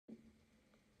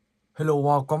Hello,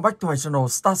 welcome back to my channel.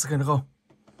 Start second không?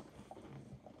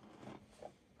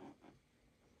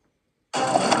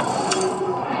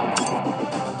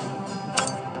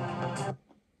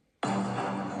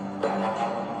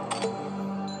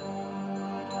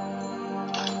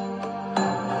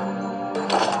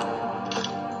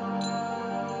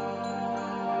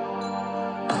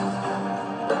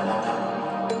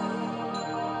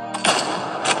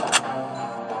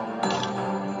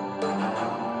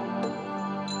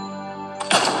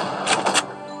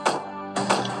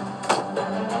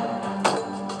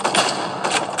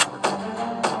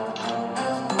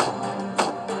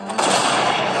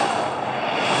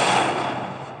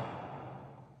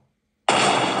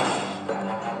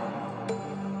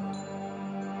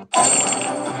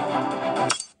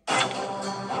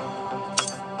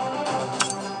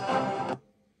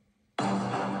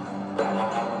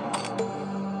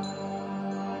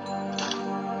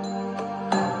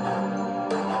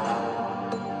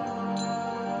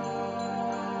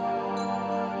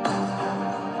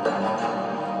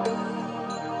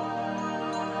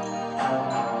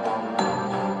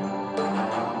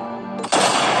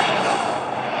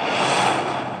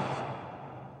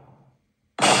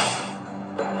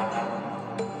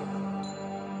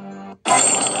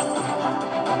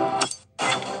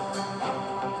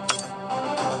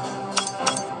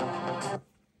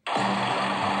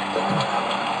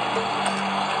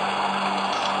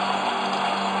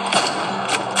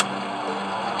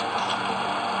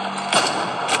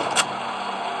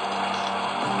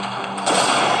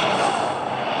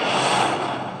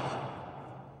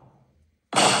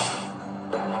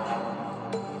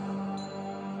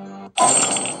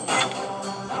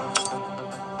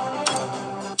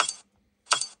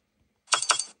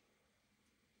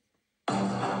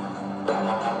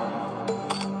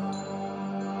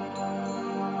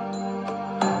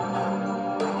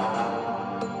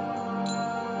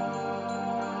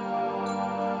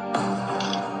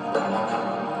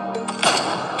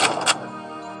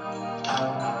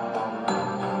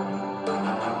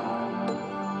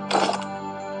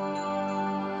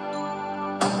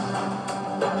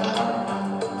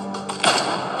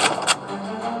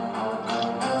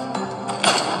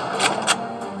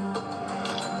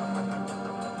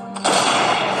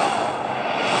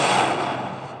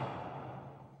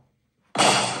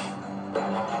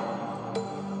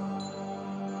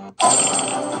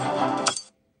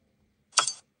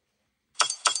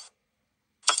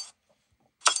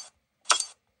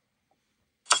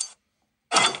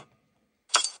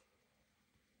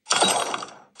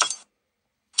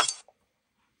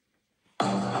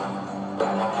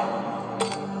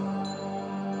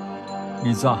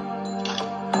 Nghỉ giờ.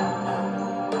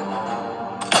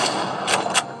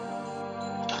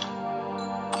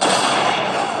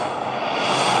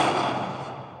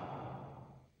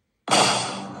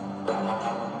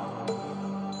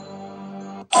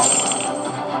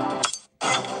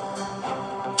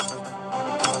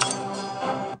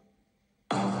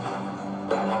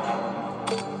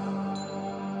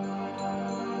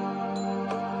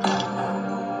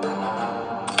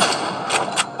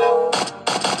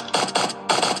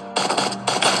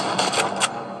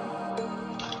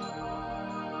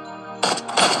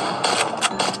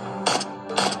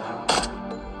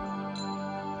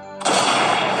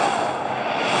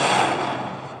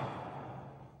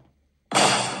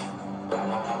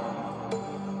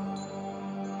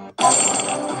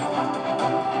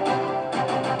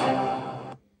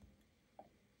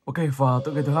 Ok, và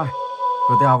tựa game thứ hai,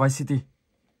 GTA Vice City.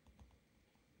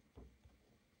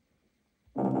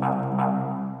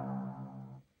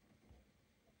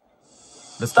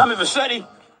 Tommy Vercetti.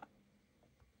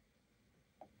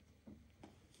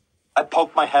 I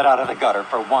poked my head out of the gutter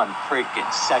for 1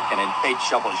 freaking second and they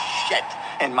shoveled shit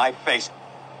in my face.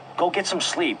 Go get some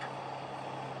sleep.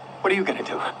 What are you gonna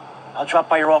do? I'll drop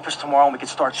by your office tomorrow and we can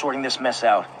start sorting this mess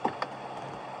out.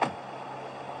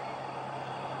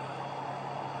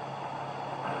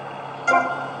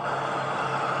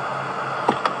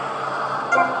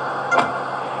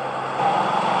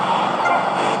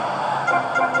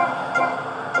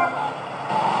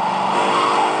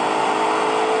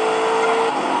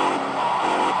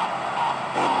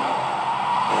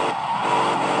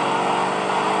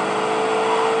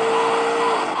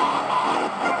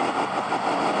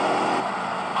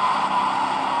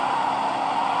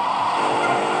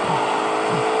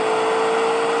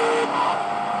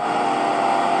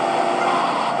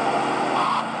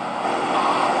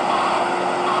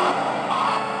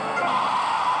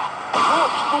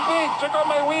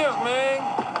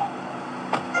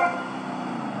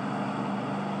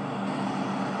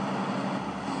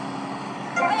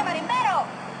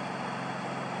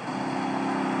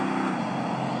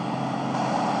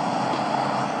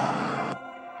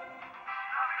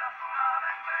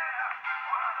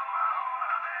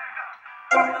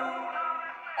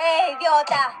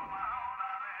 Idiota!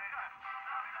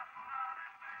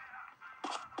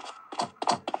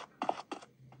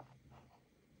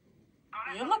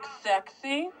 You look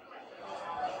sexy.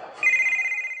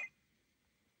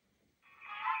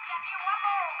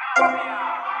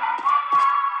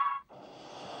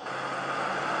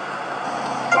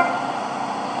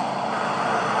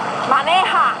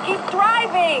 Maneja, keep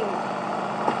driving.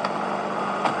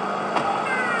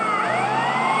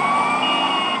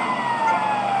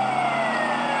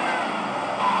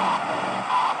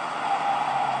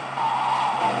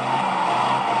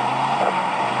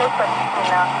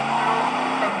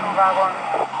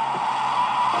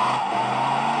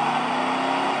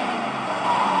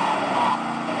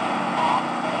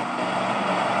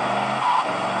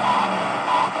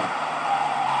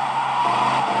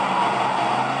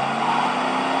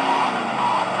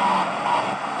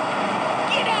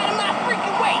 Get out of my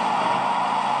freaking way!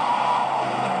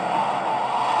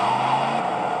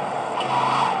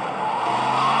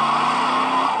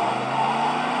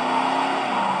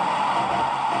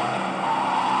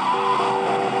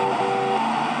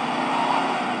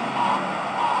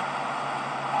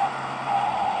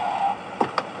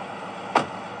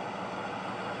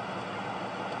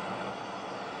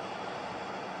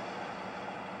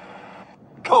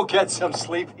 Go get some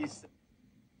sleep, he said.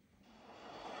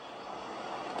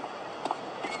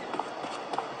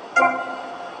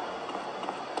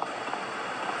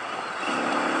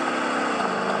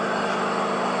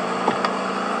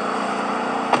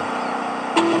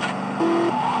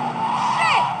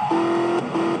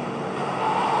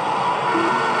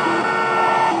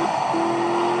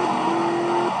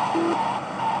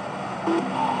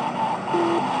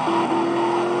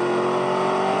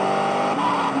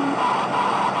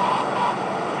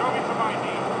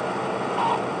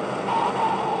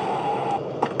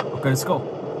 Ok, let's go.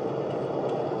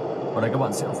 Ở đây các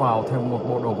bạn sẽ vào thêm một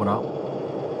bộ đồ quần áo,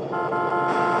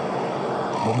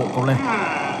 một bộ câu lên.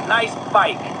 Nice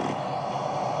bike.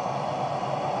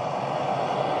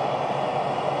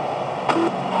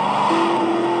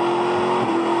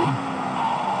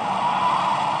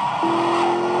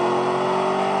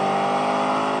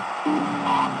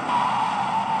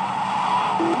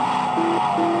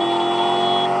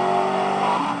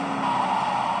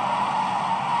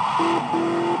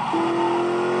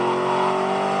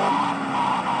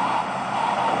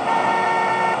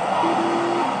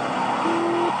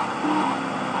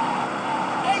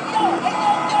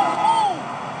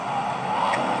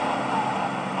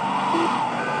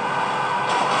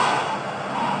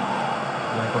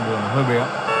 Đây con đường hơi bé.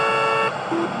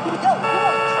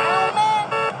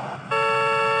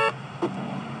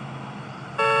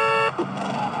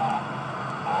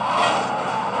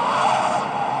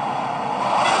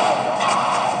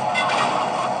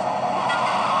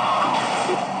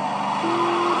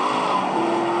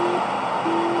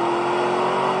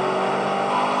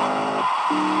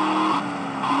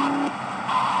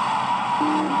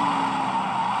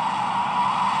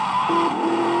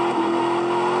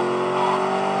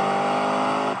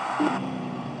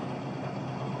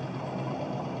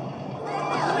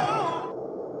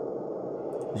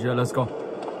 Yeah, let's go. You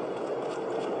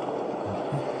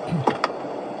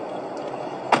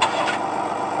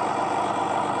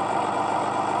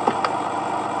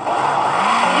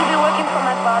be working for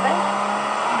my father?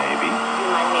 Maybe. You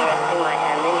mind me resting my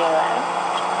hand in your lap?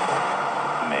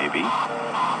 Maybe.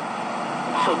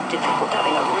 So difficult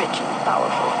having a rich and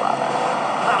powerful father.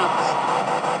 Vamos.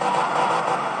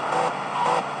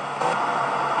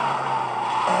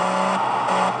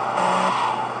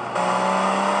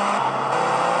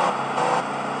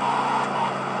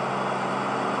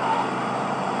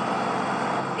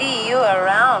 See you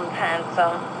around,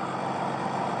 handsome.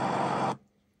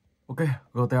 Ok,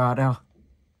 GTA đây.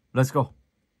 Let's go.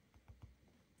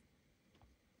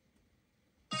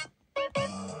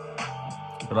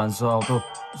 Ranzo Auto,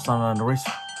 San Andreas.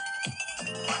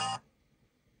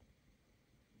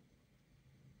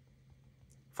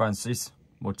 Francis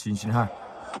 1992.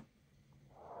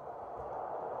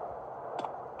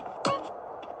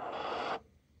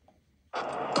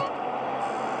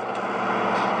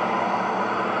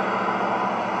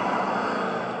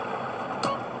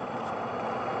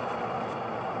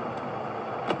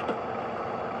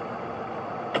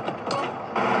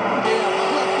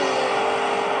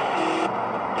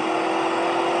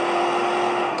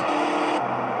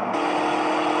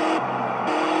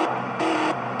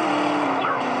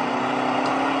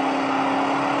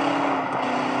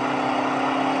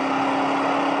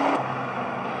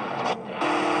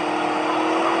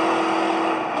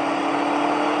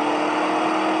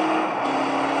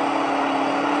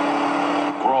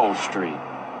 Grove Street.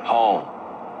 Home.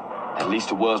 least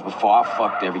it was before I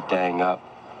fucked everything up.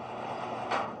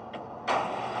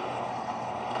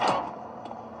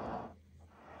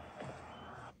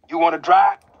 You want to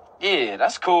drive? Yeah,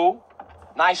 that's cool.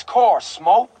 Nice car,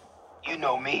 Smoke. You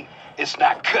know me. It's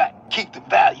not cut. Keep the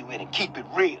value in it. Keep it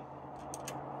real.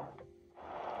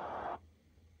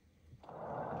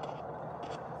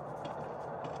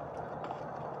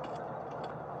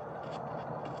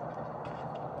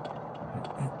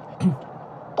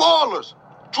 Ballers!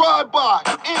 Drive-by!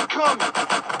 Incoming!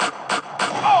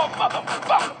 Oh,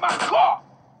 motherfucker, my car!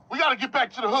 We gotta get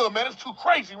back to the hood, man. It's too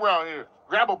crazy around here.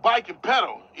 Grab a bike and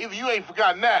pedal. Either you ain't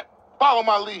forgotten that. Follow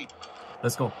my lead.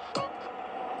 Let's go.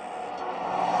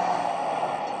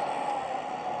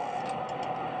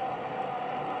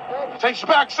 Takes you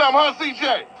back some, huh,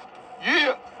 CJ?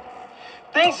 Yeah.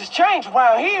 Things has changed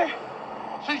around here.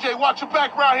 CJ, watch your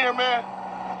back around here, man.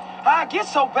 How'd it get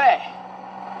so bad?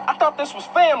 I thought this was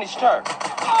family's turf.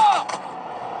 Oh!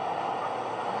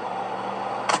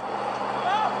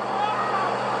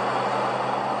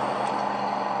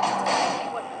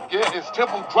 Yeah, it's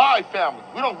Temple Drive family.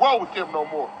 We don't roll with them no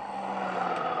more.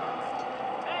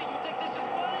 Hey, you think this is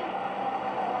funny?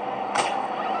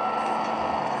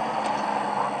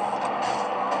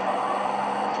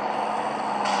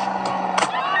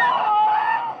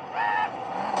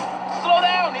 Slow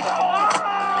down, nigga.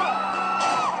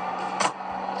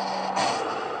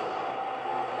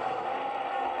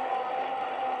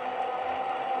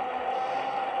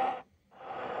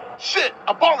 Shit,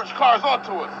 a baller's car's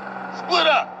onto us. Split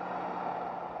up.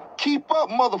 Keep up,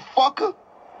 motherfucker.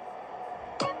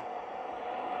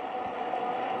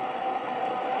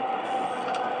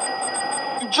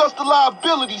 You just a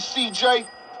liability, CJ.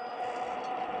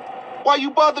 Why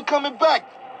you bother coming back?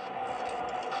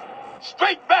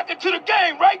 Straight back into the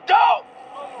game, right, dog?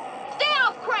 Stay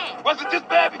off crank! Wasn't this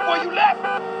bad before you left?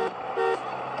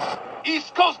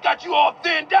 East Coast got you all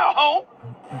thinned out, home.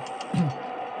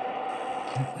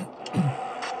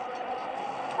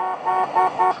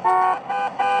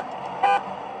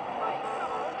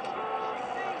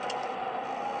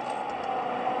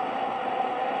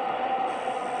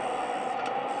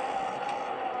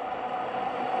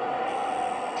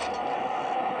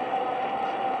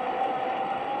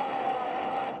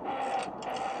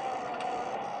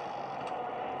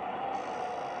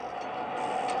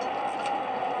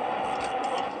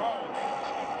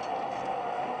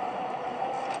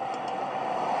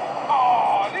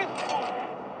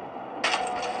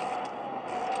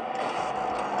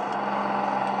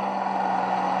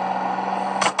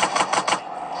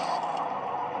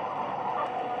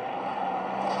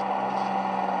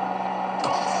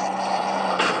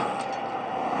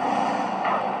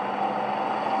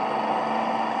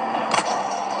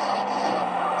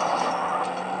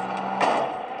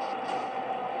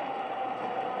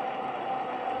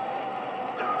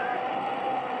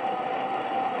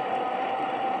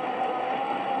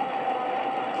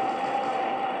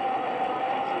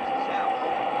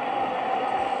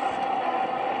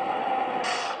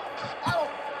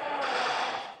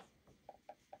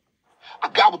 I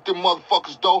got with them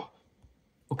motherfuckers, though.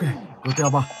 Ok, đuổi theo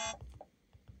vào.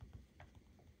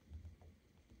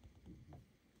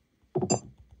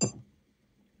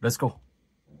 Let's go.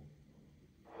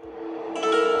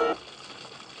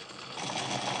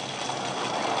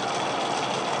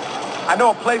 I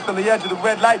know a place on the edge of the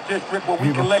red light district where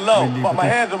we can lay low, but my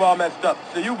hands are all messed up,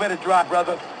 so you better drive,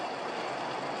 brother.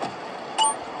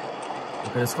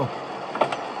 Ok, let's go.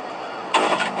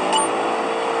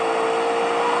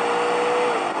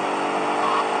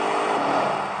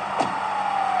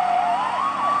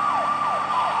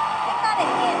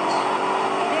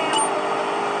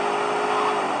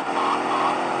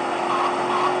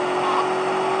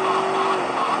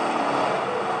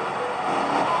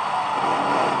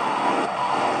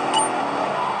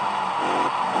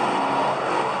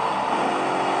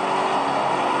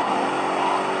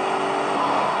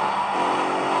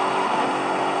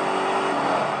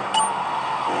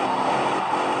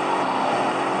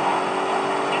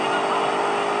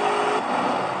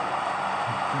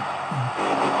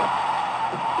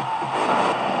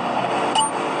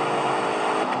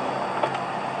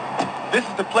 This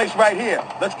is the place right here.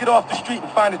 Let's get off the street and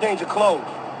find a danger close.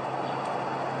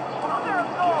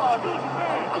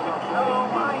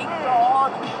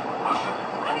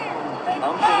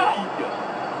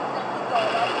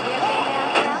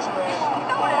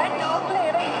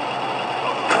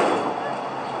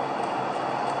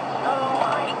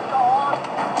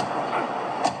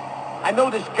 I know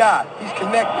this guy. He's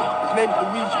connected. His name's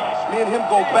Luigi. Me and him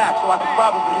go back, so I could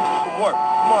probably use some work.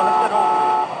 Come on, let's head over.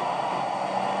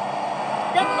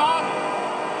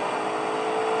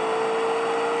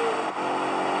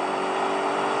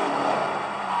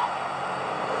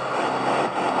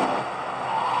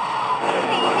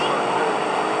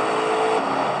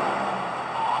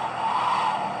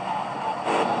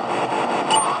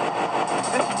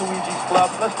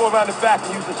 go around the back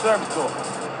and use the service door.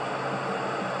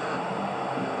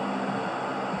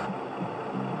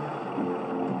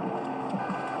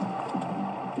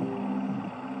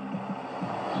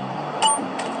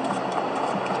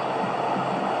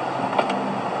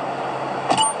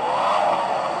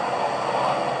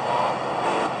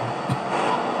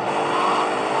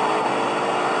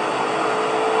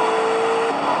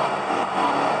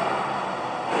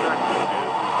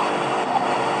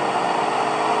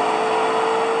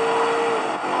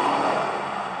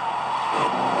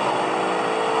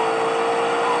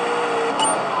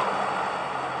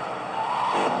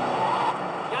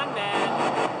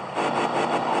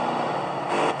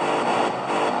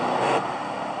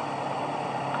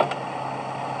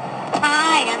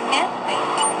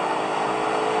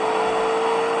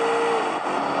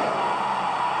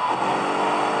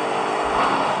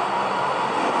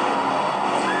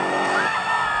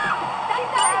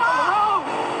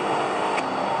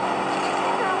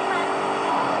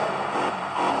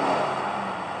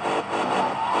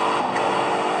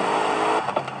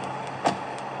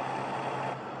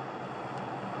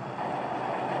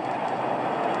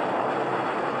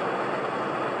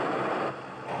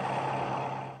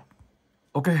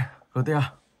 Ok, hướng tiếp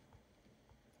à?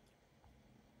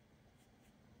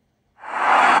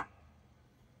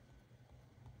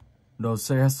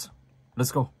 LCS,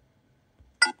 let's go.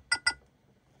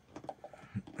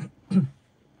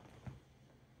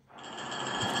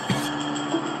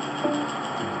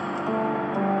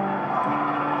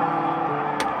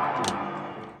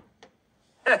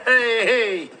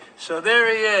 Hey, so there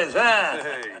he is, huh?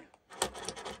 Hey.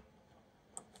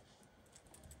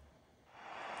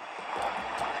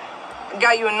 I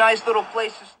got you a nice little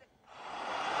place to stay.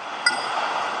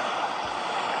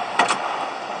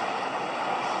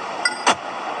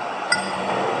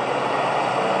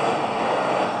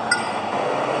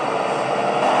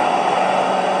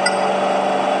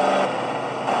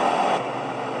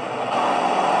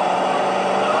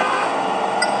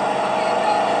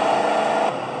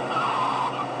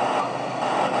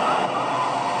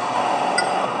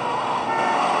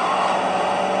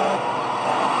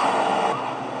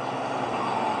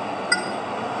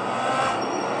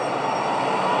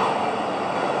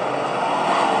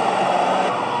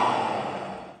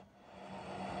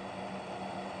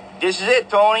 This is it,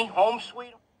 Tony. Home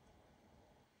sweet.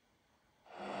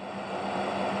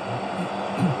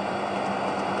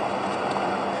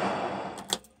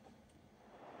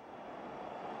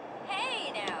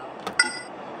 Hey now.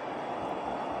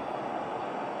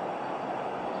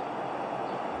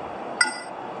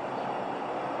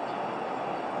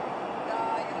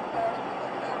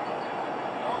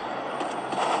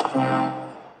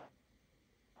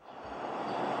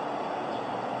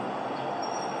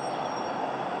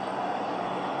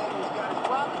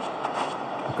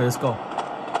 Okay, let's go.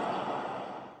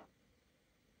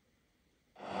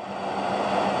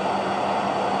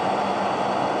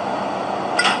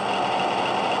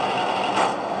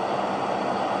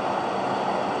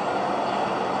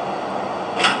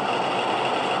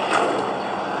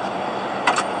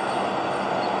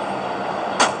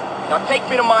 Now take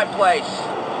me to my place.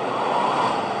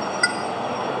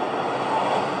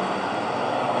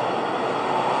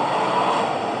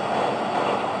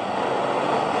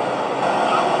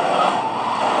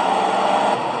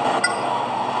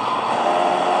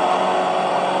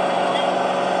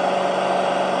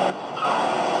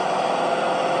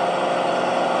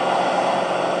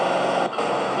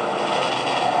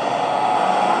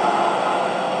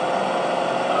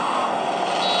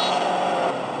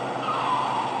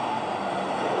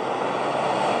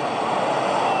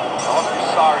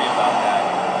 Sorry about that.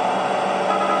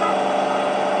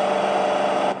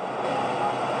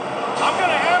 I'm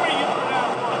gonna hammer you for that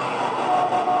one.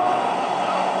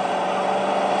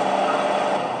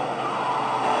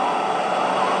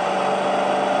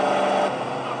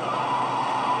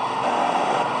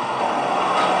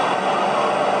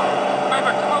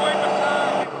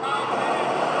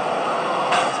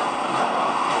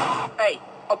 Hey,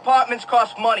 apartments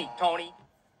cost money, Tony.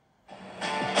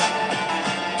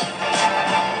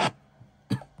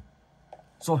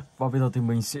 Rồi, và bây giờ thì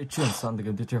mình sẽ chuyển sang tựa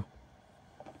game tiếp theo.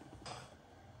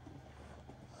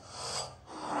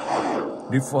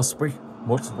 Need for Speed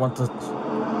Most Wanted.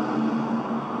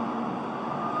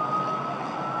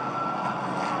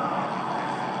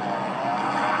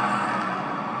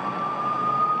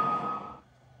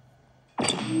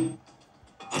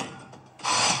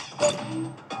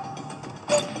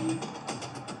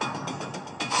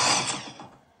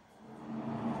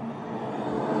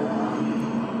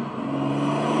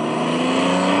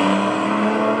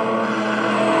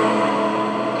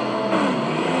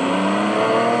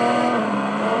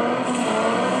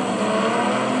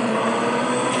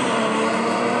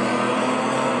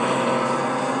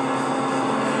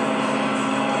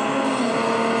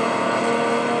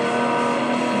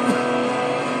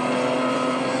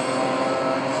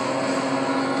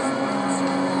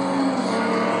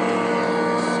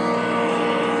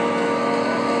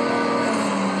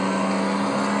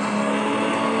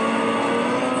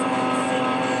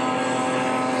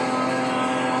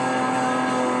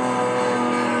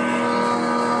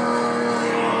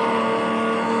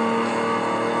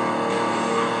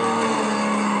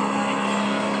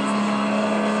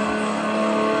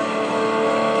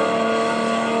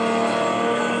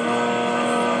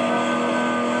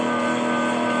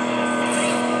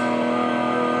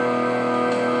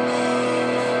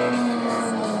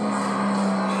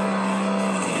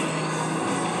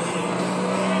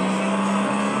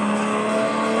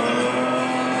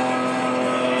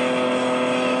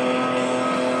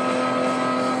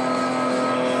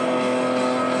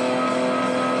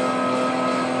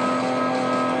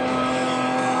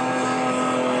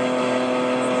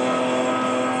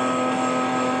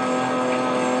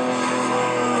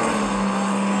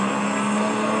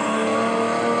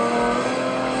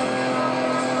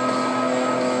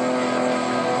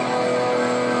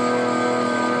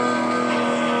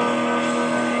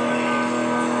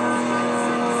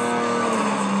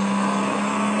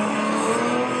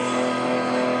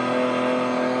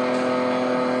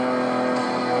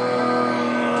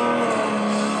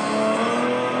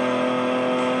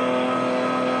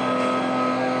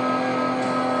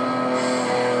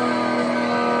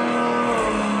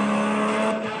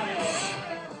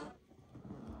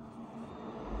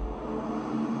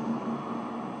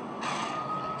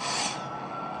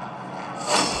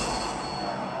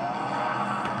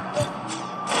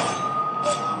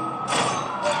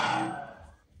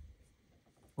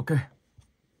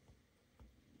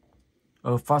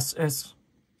 Fast S.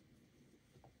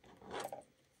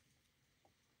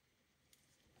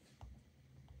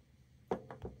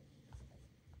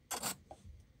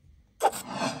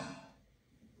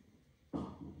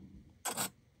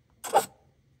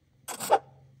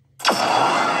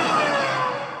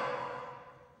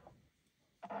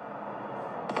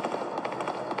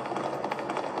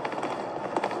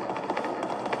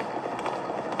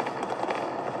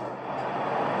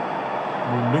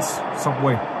 Moonless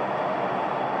Subway.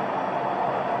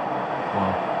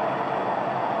 Wow.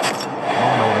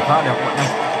 Đầu này khá đẹp các bạn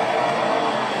nha.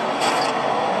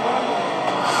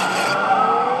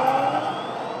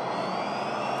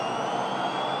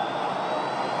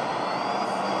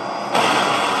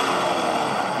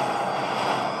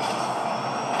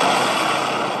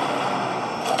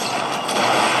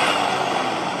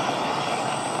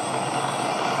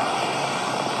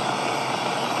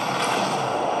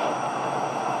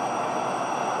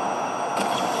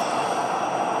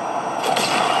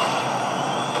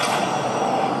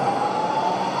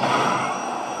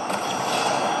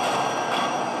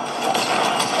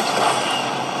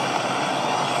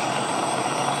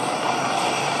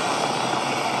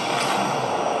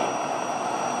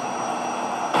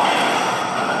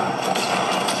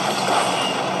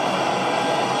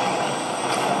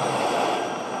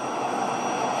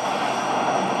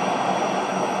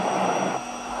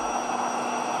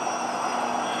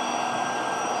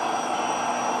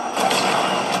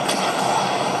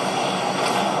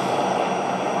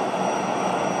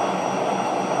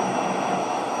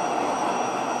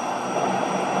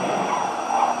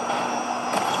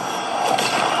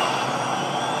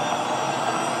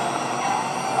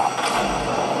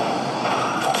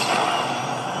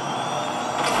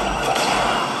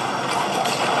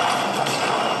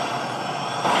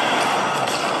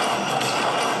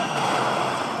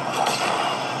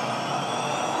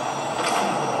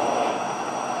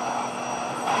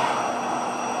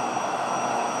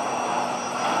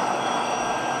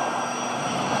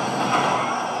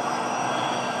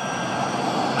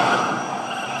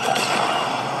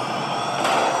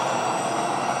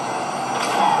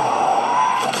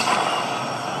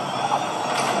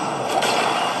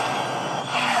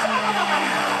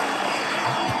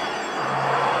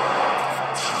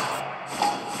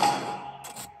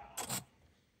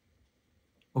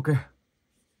 Ok.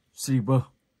 Silver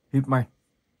Hitman.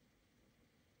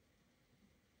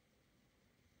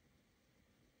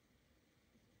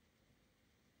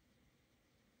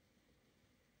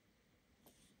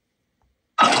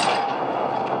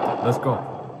 Let's go.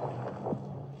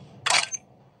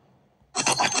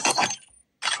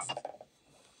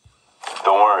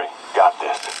 Don't worry, got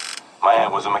this. My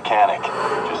aunt was a mechanic.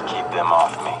 Just keep them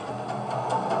off me.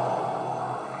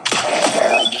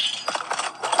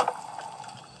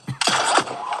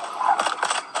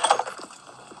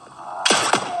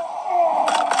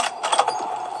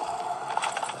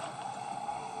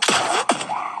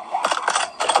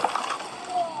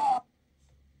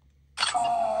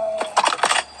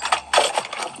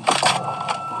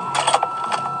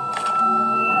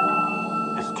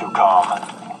 It's too calm.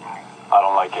 I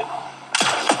don't like it.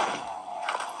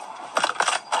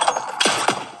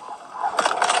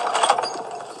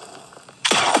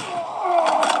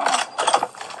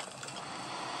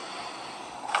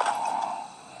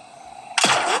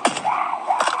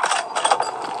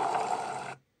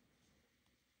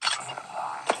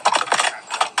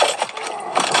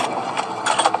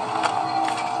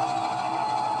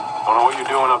 Don't know what you're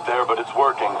doing up there, but it's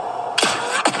working.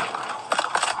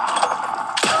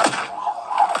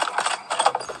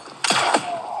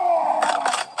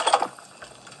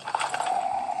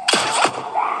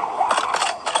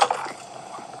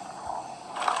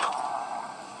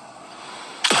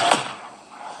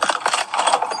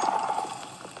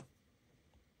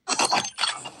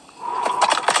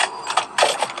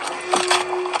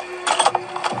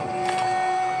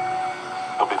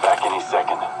 They'll be back any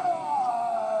second.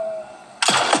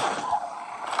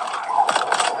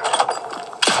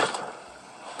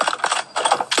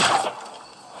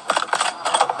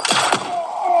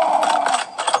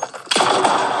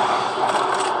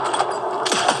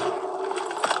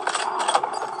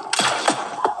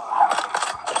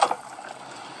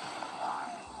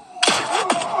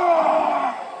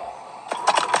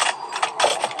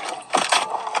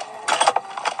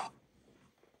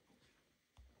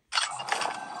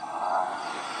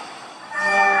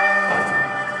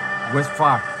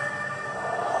 Westfire.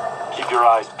 Keep your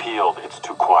eyes peeled. It's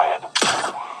too quiet.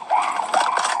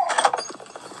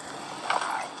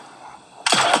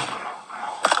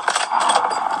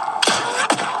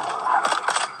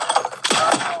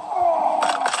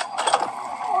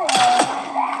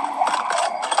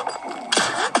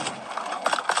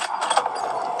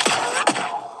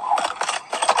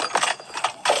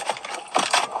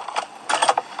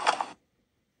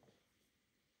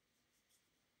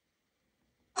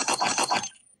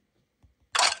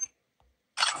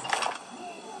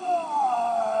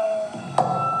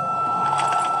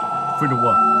 Freedom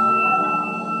War.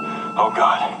 Oh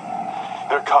God,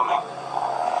 they're coming.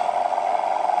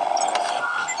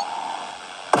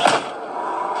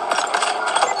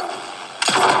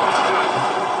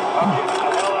 I'm getting the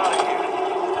hell out of here.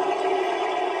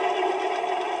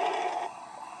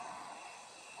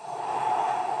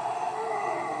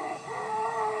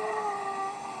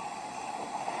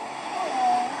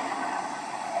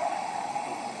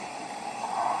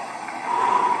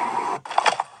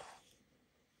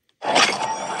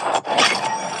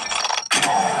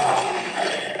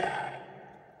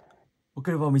 Ok,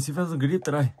 và mình xin phép dừng clip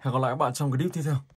tại đây. Hẹn gặp lại các bạn trong clip tiếp theo.